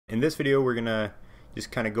In this video, we're gonna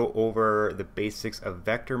just kind of go over the basics of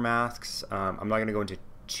vector masks. I'm not gonna go into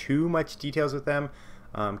too much details with them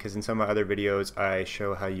because in some of my other videos I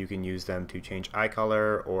show how you can use them to change eye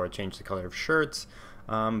color or change the color of shirts.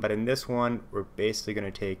 But in this one, we're basically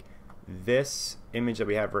gonna take this image that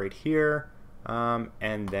we have right here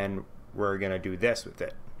and then we're gonna do this with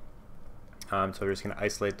it. So we're just gonna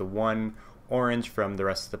isolate the one orange from the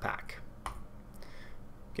rest of the pack.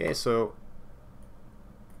 Okay, so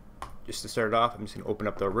just to start it off, I'm just going to open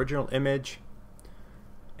up the original image,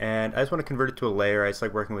 and I just want to convert it to a layer. I just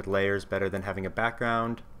like working with layers better than having a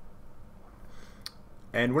background.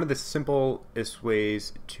 And one of the simplest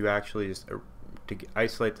ways to actually just to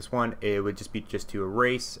isolate this one, it would just be to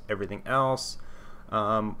erase everything else,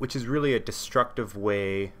 which is really a destructive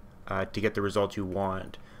way to get the result you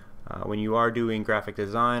want. When you are doing graphic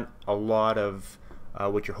design, a lot of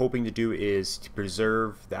what you're hoping to do is to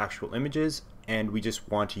preserve the actual images, and we just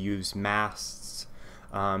want to use masks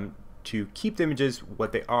to keep the images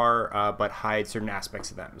what they are, but hide certain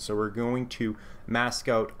aspects of them. So we're going to mask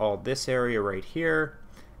out all this area right here,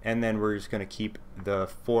 and then we're just going to keep the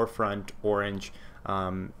forefront orange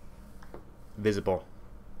visible.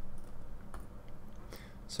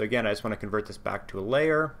 So again, I just want to convert this back to a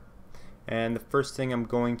layer, and the first thing I'm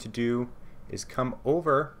going to do is come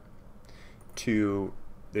over to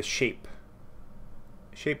the shape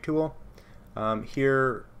tool.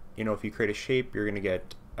 Here, if you create a shape, you're going to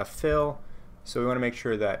get a fill. So we want to make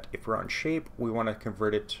sure that if we're on shape, we want to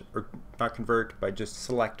convert it, or not convert, but just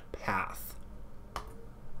select path.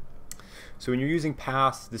 So when you're using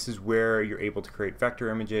paths, this is where you're able to create vector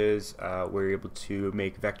images, where you're able to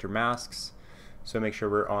make vector masks. So make sure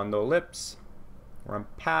we're on the ellipse, we're on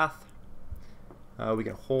path. We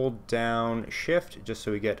can hold down shift just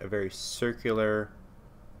so we get a very circular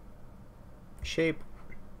shape.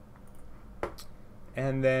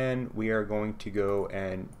 And then we are going to go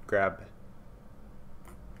and grab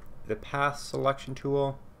the path selection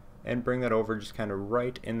tool and bring that over just kind of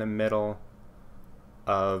right in the middle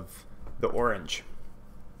of the orange.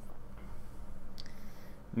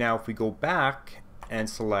 Now if we go back and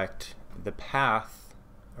select the path,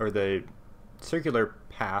 or the circular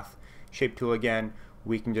path shape tool again,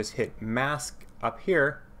 we can just hit mask up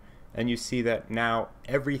here, and you see that now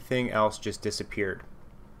everything else just disappeared.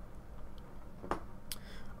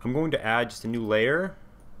 I'm going to add just a new layer,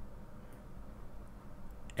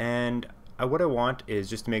 and what I want is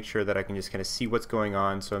just to make sure that I can just kind of see what's going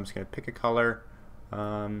on. So I'm just going to pick a color.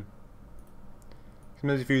 Sometimes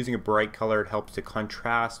if you're using a bright color, it helps to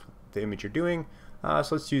contrast the image you're doing. So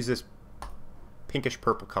let's use this pinkish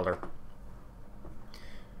purple color.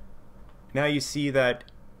 Now you see that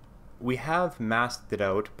we have masked it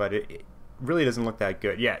out, but it really doesn't look that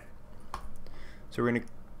good yet. So we're going to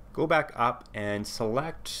go back up and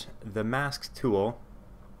select the mask tool,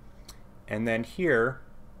 and then here,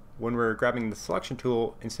 when we're grabbing the selection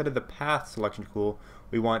tool, instead of the path selection tool,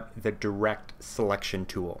 we want the direct selection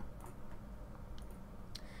tool.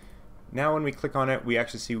 Now when we click on it, we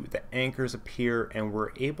actually see the anchors appear, and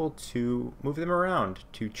we're able to move them around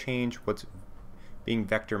to change what's being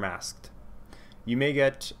vector masked. You may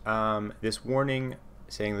get this warning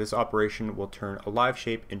saying this operation will turn a live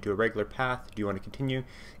shape into a regular path. Do you want to continue?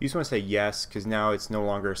 You just want to say yes, because now it's no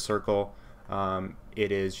longer a circle.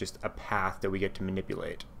 It is just a path that we get to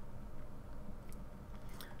manipulate.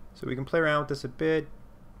 So we can play around with this a bit,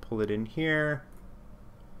 pull it in here.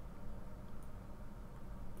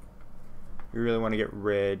 We really want to get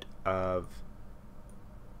rid of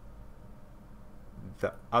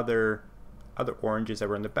the other oranges that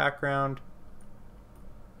were in the background.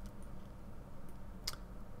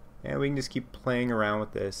 And we can just keep playing around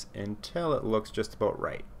with this until it looks just about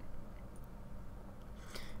right.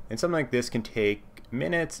 And something like this can take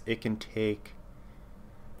minutes, it can take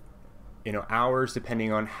hours,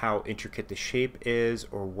 depending on how intricate the shape is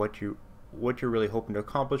or what you're really hoping to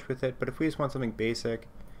accomplish with it. But if we just want something basic,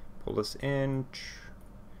 pull this in,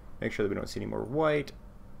 make sure that we don't see any more white,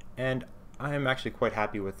 and I'm actually quite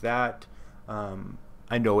happy with that.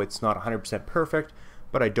 I know it's not 100% perfect,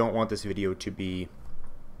 but I don't want this video to be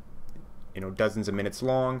dozens of minutes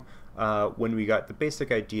long when we got the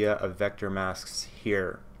basic idea of vector masks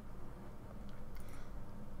here.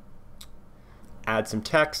 Add some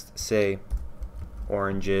text, say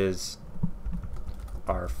oranges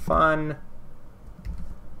are fun.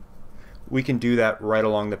 We can do that right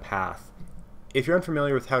along the path. If you're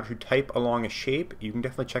unfamiliar with how to type along a shape, you can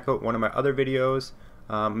definitely check out one of my other videos.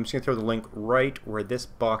 I'm just going to throw the link right where this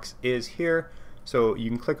box is here, so you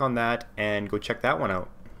can click on that and go check that one out.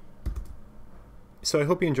 So I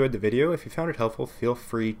hope you enjoyed the video. If you found it helpful, feel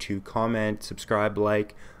free to comment, subscribe,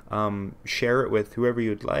 like. share it with whoever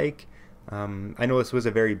you'd like. I know this was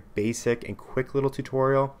a very basic and quick little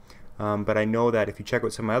tutorial, but I know that if you check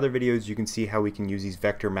out some of my other videos, you can see how we can use these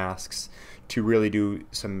vector masks to really do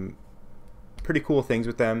some pretty cool things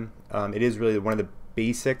with them. It is really one of the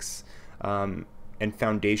basics and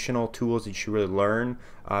foundational tools that you should really learn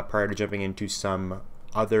prior to jumping into some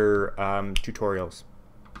other tutorials.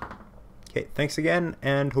 Okay, thanks again,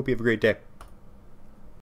 and hope you have a great day.